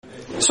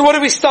So what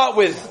do we start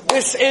with?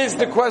 This is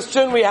the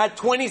question. We had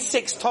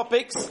 26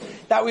 topics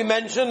that we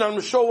mentioned. I'm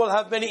sure we'll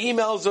have many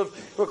emails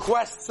of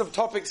requests of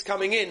topics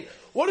coming in.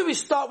 What do we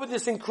start with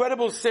this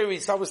incredible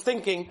series? I was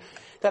thinking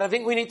that I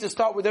think we need to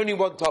start with only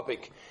one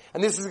topic.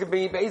 And this is going to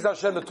be, Be'ez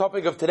Hashem, the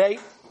topic of today.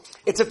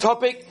 It's a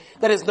topic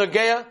that is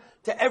nogeya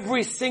to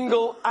every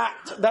single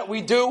act that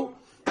we do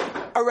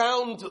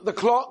around the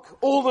clock,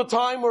 all the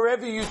time,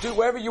 wherever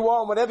you are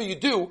and whatever you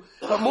do,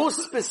 but more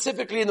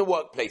specifically in the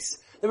workplace.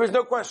 There is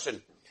no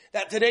question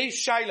that today's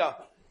shaila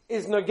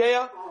is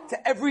nogeya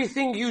to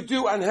everything you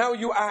do and how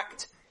you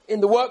act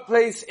in the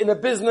workplace, in a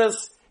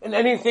business, in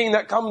anything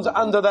that comes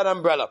under that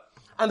umbrella.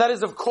 And that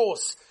is, of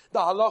course, the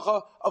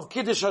halacha of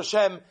Kiddush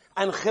Hashem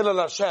and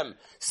Chilul Hashem.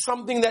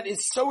 Something that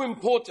is so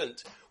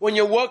important when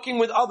you're working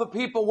with other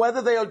people,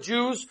 whether they are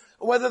Jews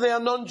or whether they are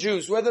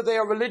non-Jews, whether they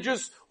are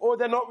religious or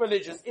they're not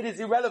religious. It is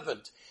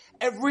irrelevant.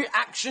 Every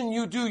action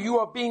you do, you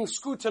are being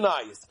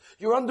scrutinized.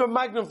 You're under a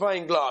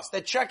magnifying glass.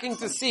 They're checking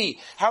to see,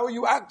 how are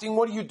you acting?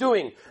 What are you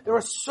doing? There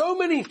are so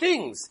many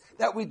things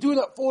that we do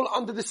that fall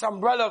under this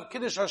umbrella of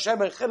Kiddush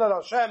Hashem and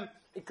Chilul Hashem.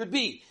 It could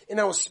be in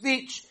our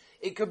speech.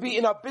 It could be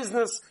in our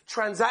business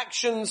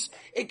transactions.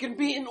 It can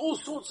be in all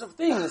sorts of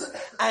things.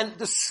 And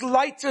the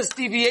slightest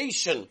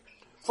deviation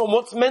from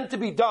what's meant to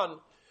be done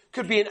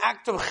could be an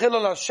act of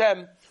Chilul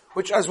Hashem,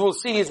 which, as we'll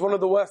see, is one of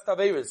the worst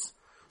aveiros.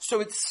 So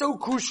it's so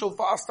crucial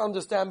for us to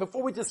understand,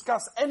 before we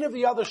discuss any of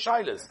the other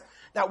shailas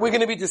that we're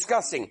going to be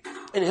discussing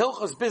in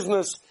Hilchos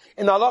business,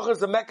 in the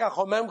halachas of Mekach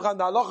or Memcha, and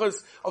the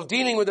halachas of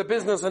dealing with a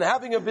business and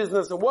having a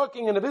business and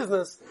working in a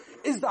business,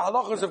 is the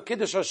halachas of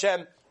Kiddush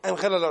Hashem and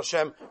Chilul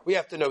Hashem. We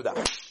have to know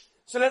that.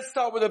 So let's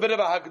start with a bit of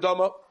a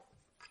hakdama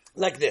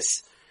like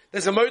this.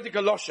 There's a Moedik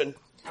Loshen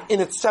in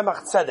its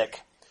Tzemach Tzedek.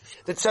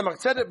 The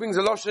Tzemach Tzedek brings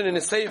a Loshen in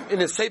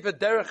his Sefer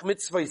Derech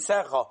Mitzvah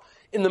Yisecha,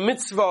 in the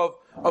mitzvah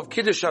of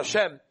Kiddush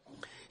Hashem.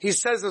 He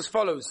says as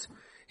follows.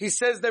 He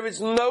says there is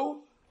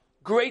no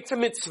greater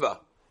mitzvah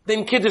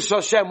than Kiddush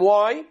Hashem.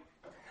 Why?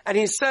 And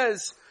he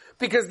says,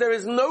 because there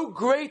is no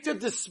greater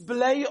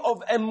display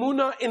of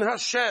emunah in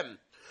Hashem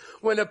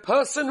when a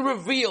person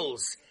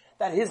reveals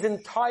that his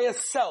entire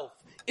self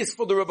is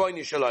for the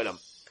Rabbeinu Shalom.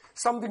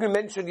 Something we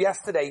mentioned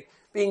yesterday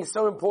being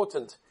so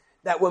important,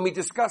 that when we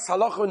discuss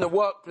halacha in the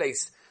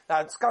workplace,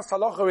 that discuss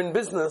halacha in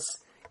business,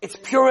 it's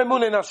pure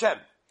emunah in Hashem.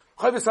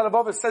 Chavis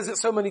Halavava says it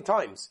so many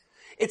times.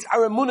 It's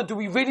our emunah. Do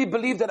we really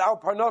believe that our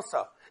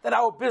parnasa, that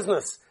our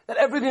business, that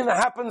everything that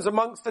happens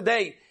amongst the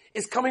day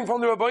is coming from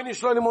the Rabbeinu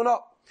Shalom or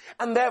not?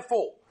 And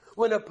therefore,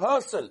 when a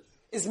person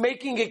is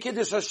making a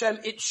Kiddush Hashem,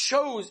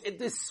 it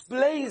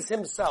displays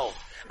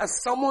himself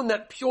as someone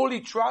that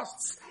purely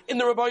trusts in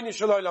the Rabbeinu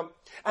Shalom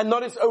and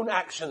not his own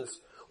actions.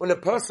 When a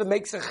person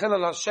makes a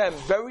Chilul Hashem,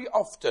 very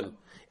often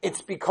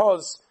it's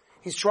because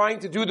he's trying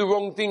to do the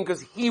wrong thing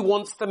because he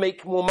wants to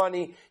make more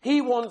money.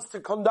 He wants to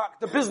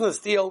conduct a business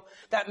deal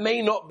that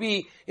may not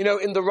be,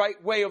 in the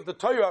right way of the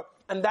Torah,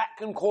 and that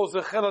can cause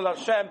a Chilul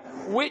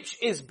Hashem, which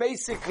is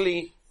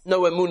basically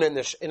no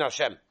emunah in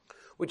Hashem.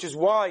 Which is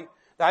why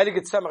the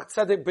Heilige Tzemach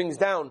Tzedek brings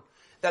down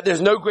that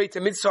there's no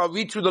greater mitzvah. I'll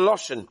read through the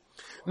Loshen.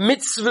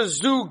 Mitzvah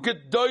zu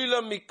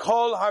gedoyla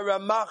mikol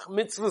haramach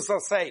mitzvah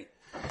saseh.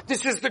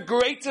 This is the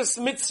greatest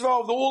mitzvah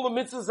of all the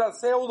mitzvahs that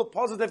say, all the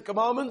positive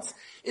commandments,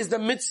 is the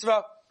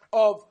mitzvah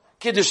of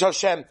Kiddush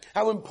Hashem.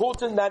 How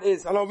important that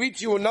is. And I'll read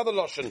to you another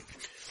Loshen,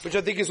 which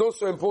I think is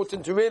also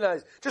important to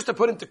realize, just to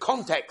put into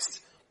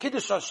context,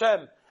 Kiddush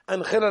Hashem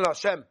and Chilul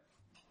Hashem.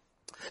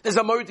 There's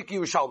a Moedik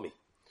Yerushalmi.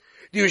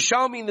 The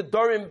Yerushalmi in the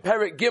Dorim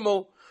Perek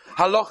Gimel,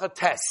 Halacha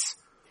Tes,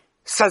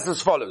 says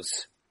as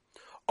follows.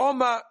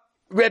 Oma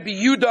Rebbe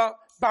Yuda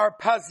Bar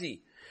Pazi,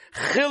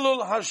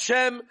 Chilul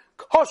Hashem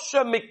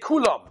kosher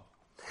mikulam.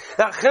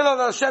 That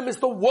Chilul Hashem is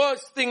the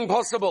worst thing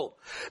possible.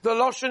 The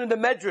Loshen in the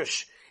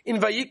Medrash, in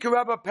Vayikra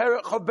Rabba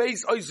Perek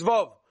Chobeis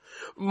Oizvav,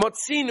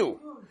 Motzinu,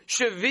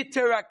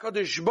 Sheviter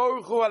HaKadosh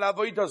Baruch Hu al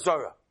Avodah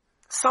Zarah.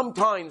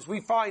 Sometimes we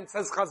find,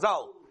 says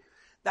Chazal,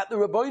 that the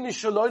Rabbeinu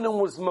Shalom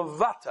was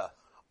mavata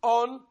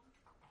on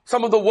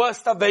some of the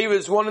worst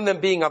aveiros, one of them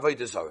being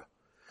Avodah Zarah.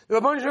 The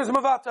Rabbeinu Shalom is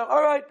mavata.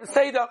 All right,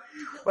 Seder,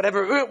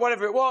 whatever it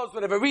was,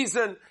 whatever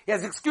reason, he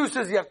has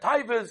excuses, he has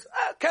taivas.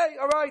 Okay,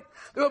 all right.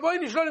 The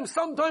Rabbeinu Shalom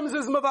sometimes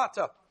is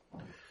mavata.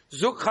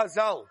 Zuk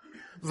Chazal,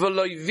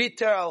 v'loy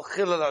viter al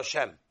Chilul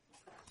Hashem.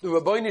 The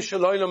Rabbeinu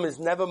Shalom is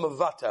never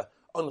mavata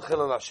on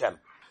Chilul Hashem.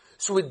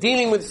 So we're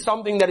dealing with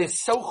something that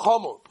is so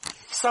chomer,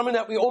 something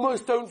that we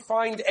almost don't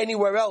find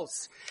anywhere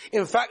else.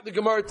 In fact, the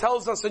Gemara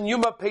tells us in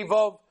Yuma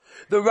Pevov,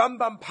 the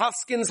Rambam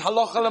Paskins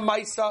Halacha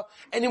L'Maisa,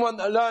 anyone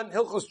that learned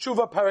Hilchos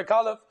Tshuva Perek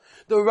Aleph,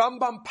 the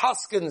Rambam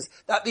Paskins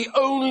that the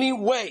only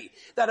way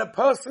that a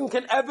person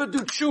can ever do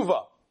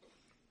Tshuva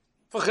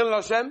for Chilul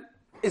Hashem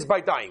is by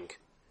dying.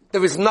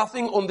 There is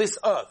nothing on this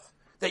earth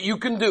that you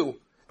can do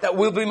that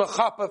will be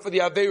machapa for the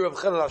Aveira of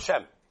Chilul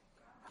Hashem.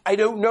 I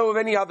don't know of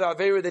any other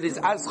Aveira that is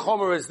as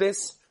chomer as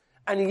this,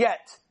 and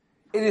yet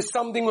it is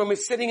something when we're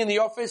sitting in the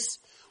office,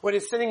 when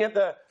we're sitting at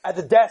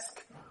the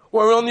desk,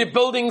 when we're on the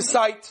building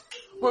site,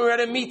 when we're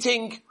at a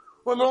meeting,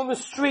 when we're on the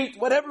street,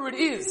 whatever it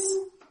is,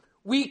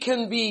 we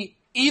can be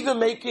either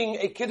making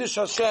a Kiddush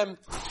Hashem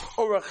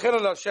or a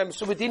Chilul Hashem.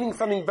 So we're dealing with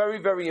something very,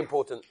 very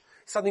important.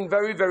 Something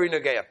very, very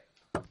Nageya.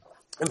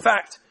 In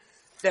fact,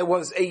 there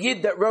was a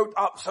Yid that wrote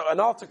up an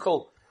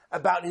article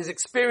about his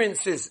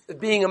experiences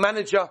being a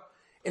manager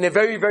in a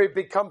very, very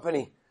big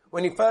company.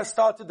 When he first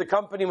started the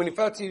company, when he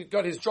first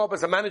got his job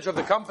as a manager of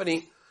the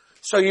company,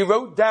 so he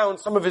wrote down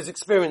some of his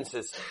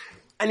experiences.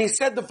 And he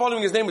said the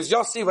following, his name was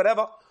Yossi,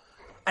 whatever,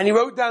 and he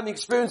wrote down the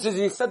experiences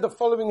and he said the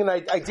following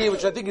idea,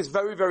 which I think is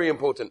very, very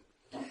important.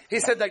 He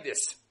said like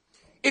this: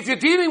 if you're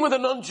dealing with a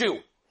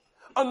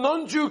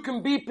non-Jew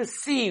can be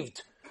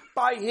perceived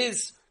by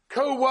his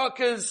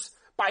co-workers,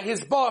 by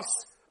his boss,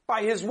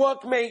 by his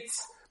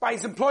workmates, by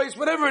his employees,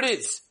 whatever it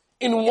is,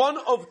 in one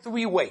of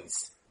three ways.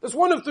 There's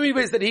one of three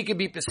ways that he can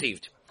be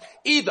perceived.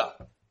 Either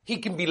he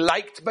can be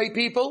liked by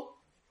people,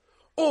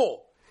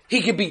 or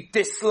he can be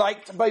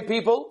disliked by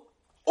people,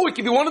 or he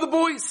can be one of the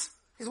boys.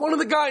 He's one of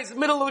the guys,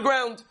 middle of the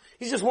ground.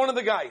 He's just one of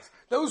the guys.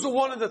 Those are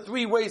one of the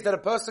three ways that a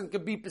person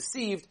can be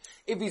perceived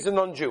if he's a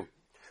non-Jew.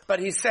 But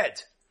he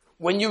said,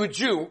 when you're a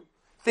Jew,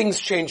 things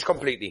change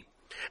completely.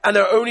 And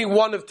there are only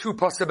one of two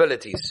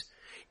possibilities.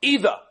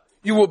 Either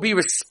you will be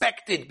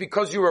respected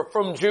because you're a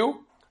from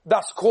Jew,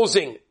 thus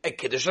causing a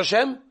Kiddush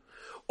Hashem,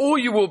 or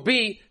you will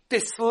be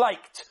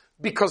disliked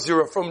because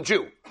you're a from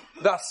Jew,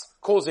 thus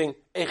causing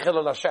a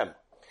Chilul Hashem.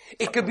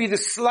 It could be the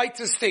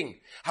slightest thing.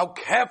 How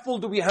careful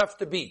do we have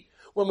to be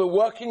when we're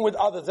working with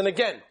others? And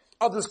again,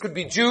 others could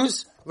be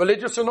Jews,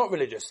 religious or not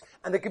religious,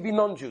 and they could be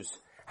non-Jews.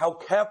 How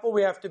careful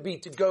we have to be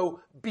to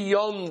go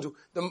beyond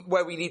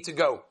where we need to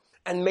go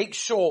and make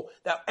sure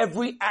that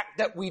every act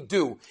that we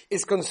do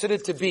is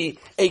considered to be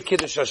a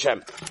Kiddush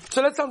Hashem.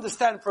 So let's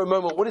understand for a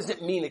moment, what does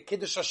it mean, a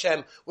Kiddush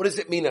Hashem? What does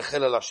it mean, a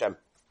Chilul Hashem?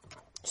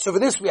 So for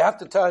this, we have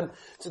to turn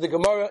to the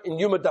Gemara in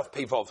Yuma Daf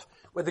Pevov,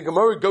 where the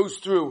Gemara goes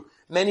through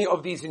many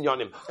of these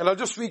inyanim. And I'll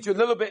just read you a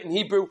little bit in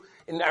Hebrew,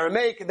 in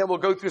Aramaic, and then we'll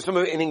go through some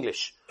of it in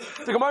English.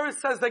 The Gemara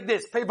says like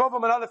this, Pevov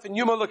Amar Aleph in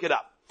Yuma, look it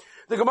up.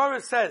 The Gemara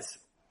says,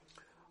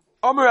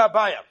 Omer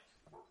Abaya,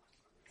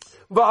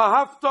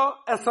 V'ahavta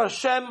es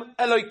Hashem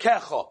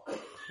Elokecha,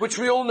 which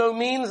we all know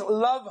means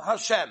love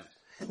Hashem.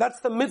 That's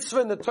the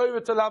mitzvah in the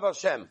Torah, to love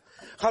Hashem.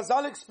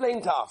 Chazal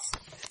explained to us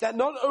that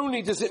not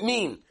only does it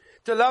mean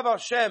to love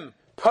Hashem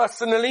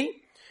personally,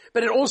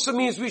 but it also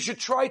means we should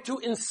try to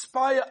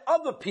inspire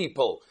other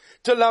people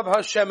to love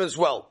Hashem as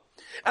well.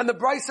 And the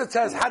Brisa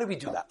says, how do we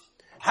do that?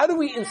 How do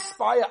we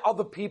inspire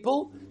other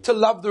people to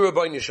love the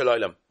Rabbeinu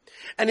Shalom?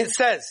 And it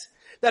says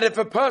that if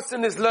a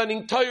person is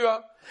learning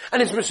Torah,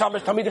 and his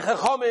Mishamesh Tamid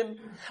Chachamim,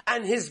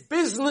 and his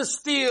business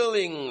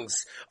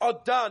dealings are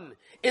done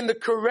in the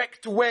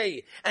correct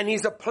way, and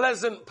he's a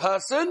pleasant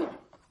person,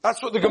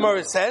 that's what the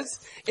Gemara says.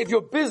 If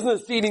your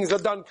business dealings are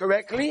done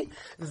correctly,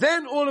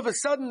 then all of a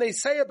sudden they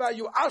say about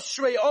you,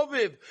 Ashrei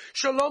Oviv,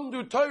 Shalom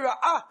du Torah,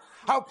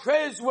 how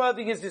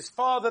praiseworthy is his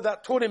father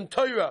that taught him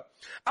Torah.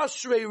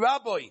 Ashrei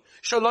Rabbi,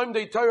 Shalom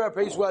du Torah,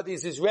 praiseworthy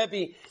is his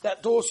Rebbe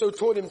that also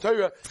taught him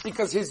Torah,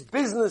 because his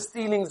business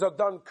dealings are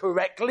done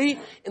correctly,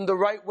 in the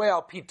right way,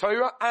 al pi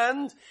Torah,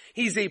 and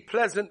he's a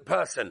pleasant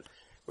person.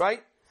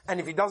 Right?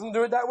 And if he doesn't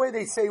do it that way,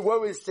 they say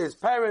woe is to his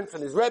parents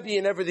and his Rebbe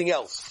and everything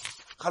else.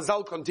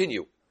 Chazal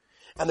continue.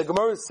 And the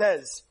Gemara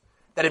says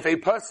that if a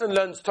person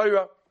learns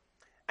Torah,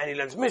 and he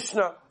learns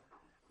Mishnah,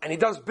 and he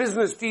does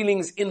business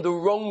dealings in the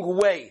wrong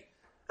way,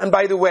 and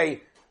by the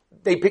way,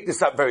 they pick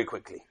this up very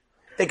quickly.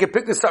 They can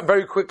pick this up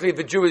very quickly if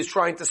a Jew is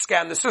trying to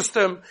scam the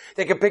system.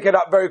 They can pick it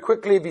up very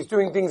quickly if he's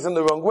doing things in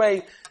the wrong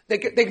way. They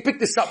can pick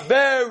this up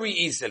very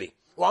easily.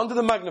 Well, under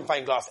the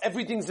magnifying glass,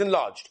 everything's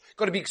enlarged.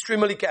 Got to be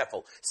extremely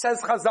careful.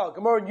 Says Chazal,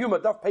 Gemara and Yuma,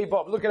 Daf Pei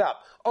Bob, look it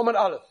up. Omer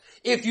Aleph.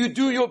 If you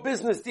do your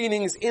business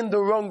dealings in the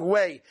wrong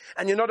way,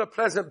 and you're not a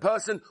pleasant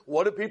person,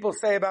 what do people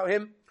say about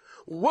him?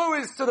 Woe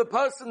is to the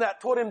person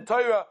that taught him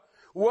Torah.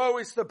 Woe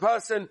is to the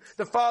person,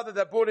 the father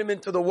that brought him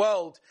into the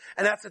world.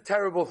 And that's a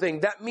terrible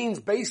thing. That means,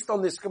 based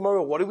on this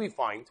Gemara, what do we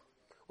find?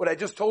 What I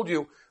just told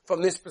you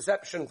from this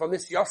perception, from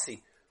this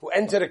Yossi, who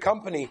entered a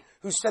company,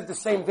 who said the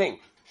same thing.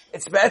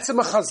 It's Be'etzem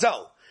a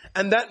Chazal.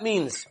 And that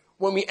means,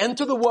 when we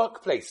enter the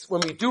workplace,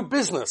 when we do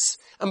business,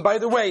 and by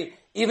the way,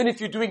 even if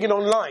you're doing it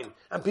online,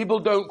 and people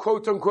don't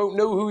quote unquote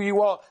know who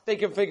you are, they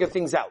can figure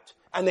things out.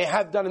 And they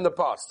have done in the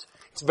past.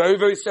 It's very,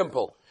 very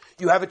simple.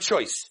 You have a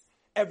choice.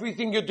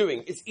 Everything you're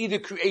doing is either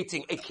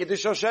creating a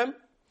Kiddush Hashem,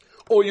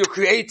 or you're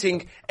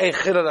creating a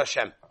Chilul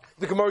Hashem.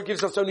 The Gemara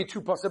gives us only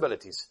two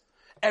possibilities.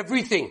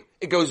 Everything,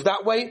 it goes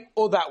that way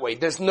or that way.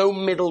 There's no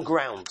middle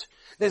ground.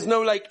 There's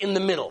no in the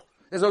middle.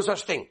 There's no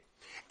such thing.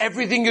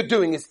 Everything you're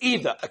doing is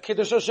either a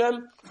Kiddush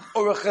Hashem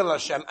or a Chilul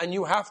Hashem. And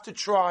you have to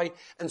try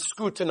and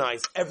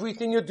scrutinize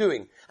everything you're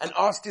doing and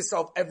ask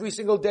yourself every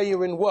single day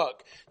you're in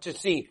work to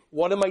see,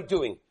 what am I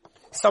doing?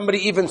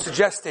 Somebody even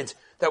suggested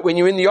that when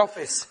you're in the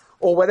office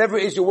or whatever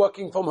it is you're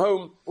working from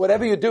home,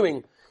 whatever you're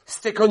doing,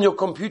 stick on your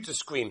computer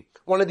screen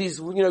one of these,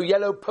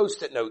 yellow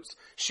post-it notes.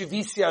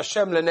 Shivisi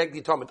Hashem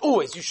lenegdi tamid.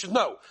 Always, you should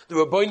know, the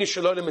Rabbeinu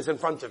Shalom is in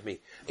front of me.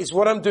 Is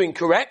what I'm doing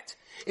correct?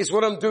 Is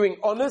what I'm doing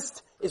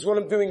honest? Is what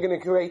I'm doing going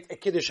to create a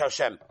Kiddush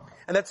Hashem?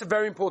 And that's a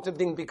very important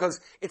thing because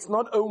it's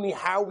not only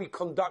how we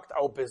conduct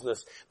our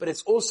business, but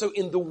it's also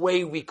in the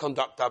way we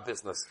conduct our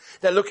business.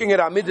 They're looking at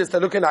our midas,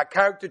 they're looking at our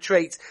character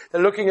traits,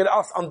 they're looking at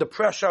us under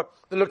pressure,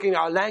 they're looking at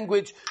our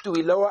language. Do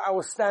we lower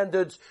our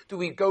standards? Do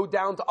we go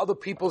down to other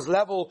people's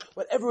level?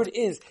 Whatever it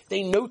is,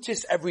 they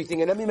notice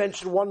everything. And let me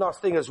mention one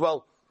last thing as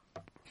well.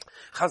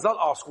 Chazal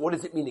ask, what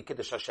does it mean in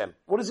Kiddush Hashem?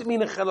 What does it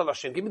mean in Chilul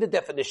Hashem? Give me the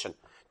definition.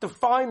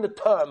 Define the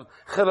term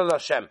Chilul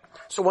Hashem.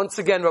 So once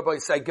again, Rabbi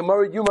say,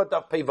 Gemara Yuma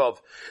Daf Peivav.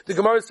 The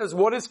Gemara says,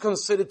 what is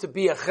considered to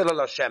be a Chilul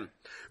Hashem?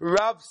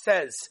 Rav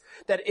says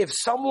that if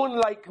someone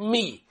like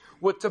me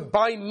were to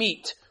buy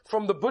meat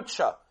from the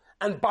butcher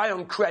and buy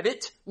on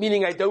credit,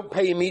 meaning I don't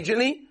pay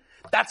immediately,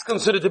 that's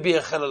considered to be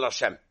a Chilul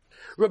Hashem.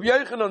 Rabbi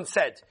Yochanan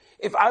said,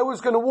 if I was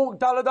going to walk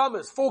Daled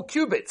Amos, 4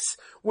 cubits,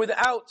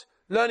 without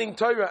learning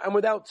Torah and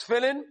without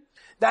tefillin,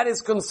 that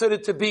is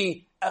considered to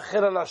be a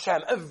Chilul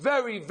Hashem, a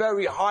very,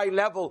 very high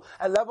level,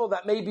 a level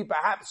that maybe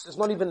perhaps is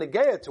not even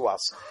negaya to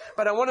us.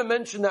 But I want to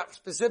mention that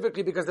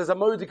specifically because there's a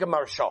Modika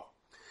Marsha.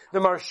 The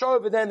Marsha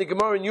over there in the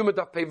Gemara in Yuma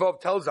Daf Peivav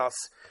tells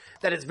us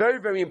that it's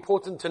very, very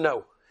important to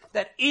know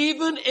that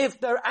even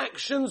if their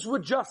actions were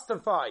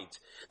justified,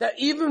 that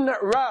even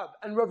that Rav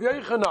and Rav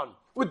Yochanan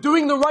were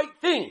doing the right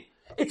thing,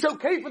 it's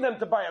okay for them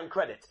to buy on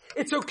credit.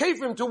 It's okay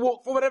for him to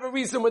walk for whatever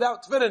reason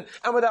without tefillin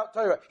and without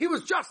Torah. He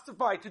was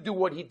justified to do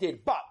what he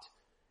did. But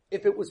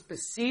if it was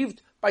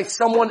perceived by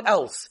someone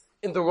else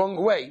in the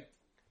wrong way,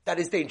 that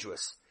is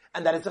dangerous.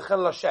 And that is a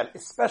Chilul Hashem,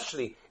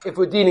 especially if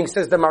we're dealing,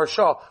 says the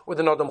Marsha, with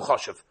an Adam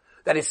Choshev.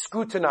 That is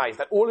scrutinized,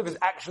 that all of his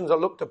actions are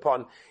looked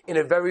upon in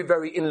a very,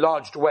 very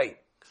enlarged way.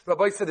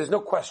 Rabbi said there's no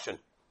question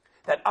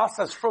that us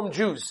as from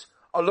Jews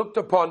are looked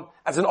upon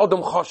as an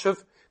Adam Choshev.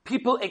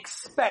 People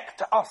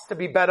expect us to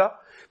be better.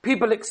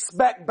 People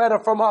expect better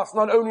from us,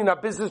 not only in our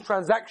business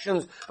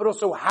transactions, but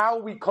also how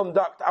we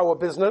conduct our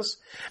business.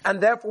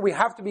 And therefore we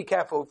have to be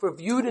careful. If we're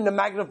viewed in a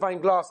magnifying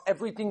glass,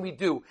 everything we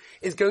do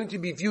is going to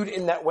be viewed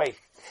in that way.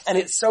 And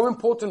it's so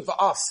important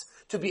for us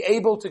to be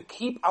able to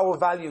keep our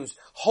values,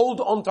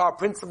 hold on to our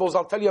principles.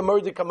 I'll tell you a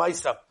Mordecai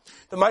Maisa.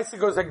 The Maisa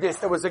goes like this.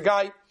 There was a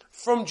guy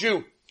from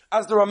Jew,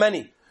 as there are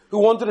many, who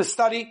wanted to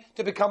study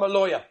to become a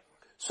lawyer.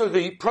 So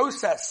the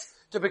process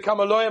to become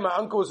a lawyer, my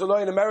uncle was a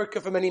lawyer in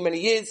America for many, many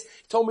years.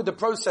 He told me the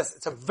process.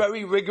 It's a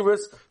very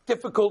rigorous,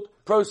 difficult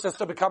process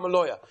to become a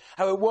lawyer.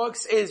 How it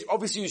works is,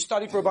 obviously you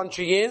study for a bunch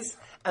of years,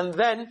 and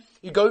then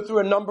you go through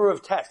a number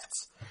of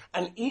tests.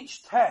 And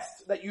each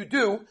test that you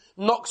do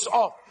knocks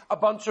off a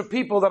bunch of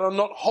people that are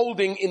not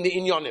holding in the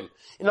inyonim.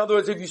 In other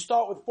words, if you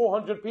start with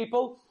 400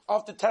 people,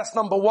 after test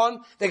number 1,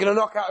 they're going to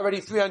knock out already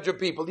 300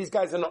 people. These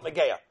guys are not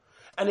negaya.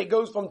 And it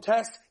goes from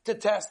test to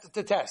test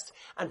to test,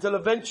 until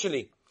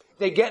eventually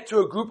they get to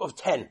a group of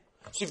 10.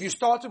 So if you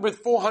started with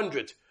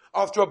 400,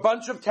 after a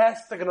bunch of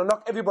tests, they're going to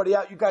knock everybody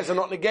out. You guys are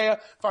not negaya.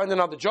 Find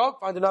another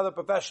job, find another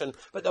profession.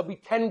 But there'll be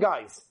 10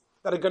 guys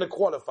that are going to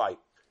qualify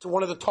to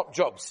one of the top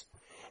jobs.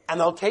 And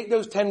they'll take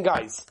those 10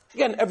 guys.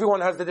 Again,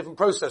 everyone has a different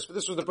process, but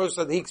this was the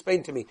process that he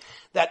explained to me.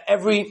 That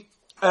every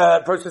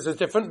process is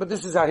different, but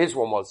this is how his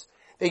one was.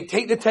 They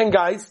take the 10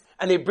 guys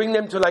and they bring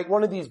them to like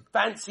one of these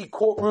fancy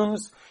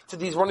courtrooms, to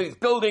one of these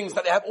buildings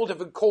that they have all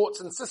different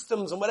courts and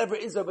systems and whatever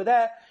it is over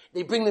there.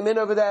 They bring them in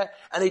over there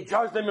and they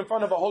judge them in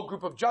front of a whole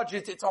group of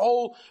judges. It's a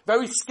whole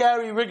very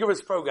scary,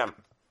 rigorous program.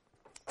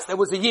 So there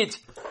was a Yid,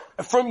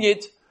 from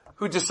Yid,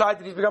 who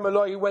decided he'd become a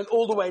lawyer. He went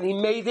all the way and he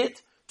made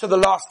it to the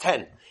last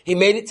 10. He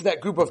made it to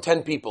that group of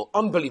 10 people.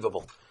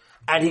 Unbelievable.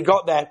 And he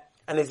got there,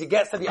 and as he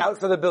gets to the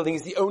outside of the building,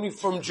 he's the only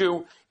from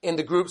Jew in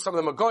the group. Some of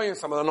them are goyim,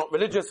 some of them are not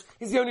religious.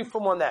 He's the only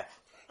from one there.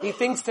 He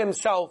thinks to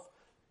himself,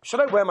 should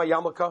I wear my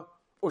yarmulke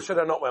or should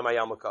I not wear my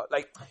yarmulke?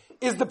 Like,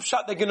 is the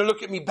pshat they're going to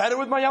look at me better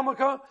with my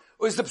yarmulke,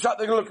 or is the pshat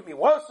they're going to look at me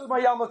worse with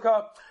my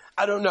yarmulke?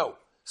 I don't know.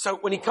 So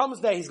when he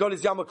comes there, he's got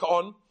his yarmulke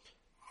on.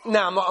 No,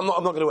 I'm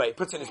not going to wear it. He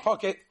puts it in his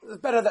pocket. It's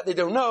better that they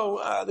don't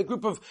know. The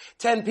group of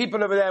 10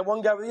 people over there,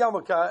 one guy with a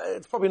yarmulke,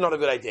 it's probably not a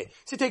good idea.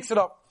 So he takes it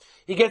up.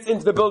 He gets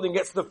into the building,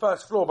 gets to the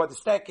first floor by the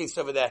staircase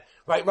over there,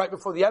 right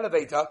before the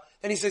elevator.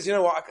 Then he says, you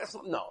know what,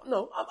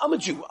 I'm a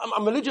Jew.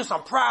 I'm religious,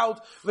 I'm proud,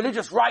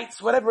 religious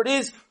rights, whatever it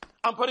is,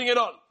 I'm putting it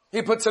on.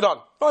 He puts it on.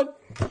 Fine.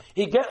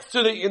 He gets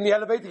in the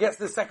elevator, gets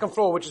to the second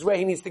floor, which is where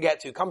he needs to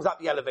get to. Comes up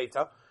the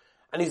elevator,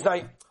 and he's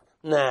like,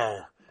 nah,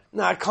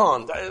 I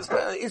can't.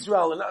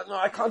 Israel, no,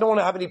 I can't, don't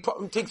want to have any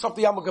problem. Takes off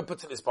the yarmulke and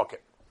puts it in his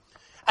pocket.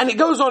 And it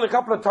goes on a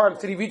couple of times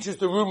till he reaches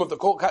the room of the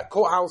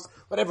courthouse,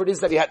 whatever it is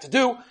that he had to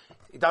do.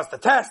 He does the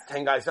test,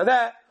 10 guys are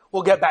there,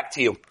 we'll get back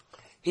to you.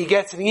 He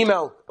gets an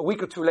email a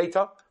week or two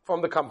later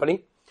from the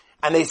company,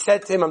 and they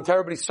said to him, I'm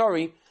terribly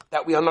sorry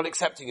that we are not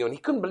accepting you. And he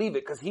couldn't believe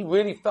it, because he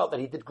really felt that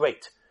he did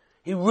great.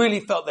 He really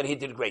felt that he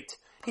did great.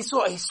 He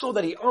saw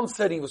that he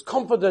answered, he was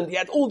confident, he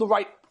had all the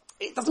right,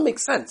 it doesn't make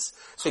sense.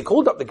 So he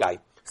called up the guy. He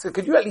said,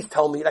 could you at least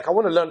tell me, I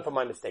want to learn from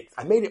my mistakes.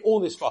 I made it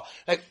all this far.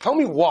 Tell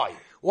me why.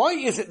 Why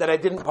is it that I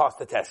didn't pass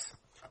the test?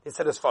 He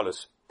said as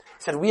follows.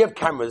 He said, we have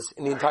cameras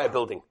in the entire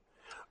building.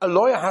 A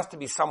lawyer has to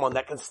be someone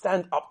that can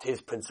stand up to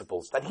his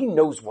principles, that he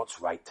knows what's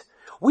right.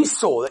 We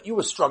saw that you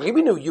were struggling.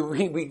 We knew you,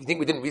 we think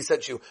we didn't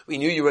research you. We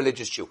knew you were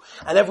religious Jew.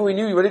 And ever we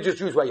knew you religious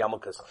Jews wear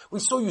yarmulkes.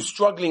 We saw you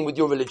struggling with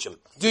your religion.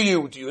 Do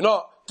you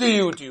not? Do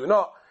you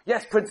not?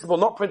 Yes, principle,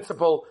 not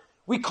principle.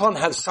 We can't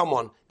have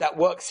someone that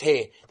works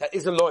here, that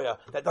is a lawyer,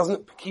 that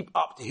doesn't keep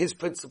up to his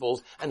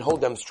principles and hold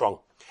them strong.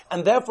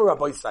 And therefore,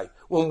 Rabbi say,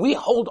 when we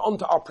hold on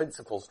to our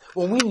principles,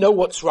 when we know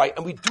what's right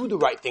and we do the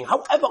right thing,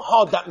 however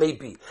hard that may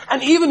be,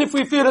 and even if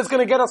we feel it's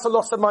going to get us a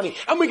loss of money,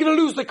 and we're going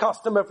to lose the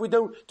customer if we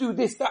don't do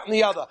this, that, and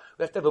the other,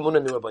 we have to have a munah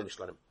in Rabbi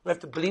Shalom. We have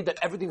to believe that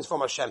everything is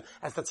from Hashem.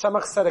 As the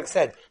Tzemach Tzedek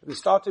said, we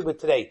started with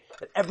today,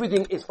 that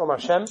everything is from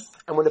Hashem,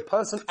 and when a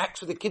person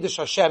acts with the Kiddush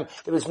Hashem,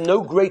 there is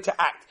no greater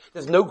act.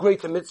 There's no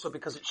greater mitzvah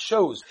because it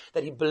shows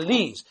that he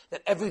believes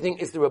that everything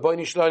is the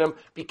Rabbeinu Shalom.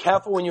 Be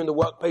careful when you're in the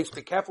workplace.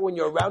 Be careful when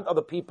you're around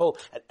other people.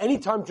 At any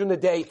time during the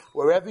day,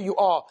 wherever you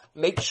are,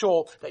 make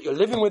sure that you're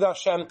living with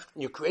Hashem and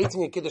you're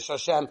creating a Kiddush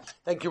Hashem.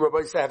 Thank you,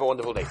 Rabbi. Have a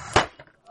wonderful day.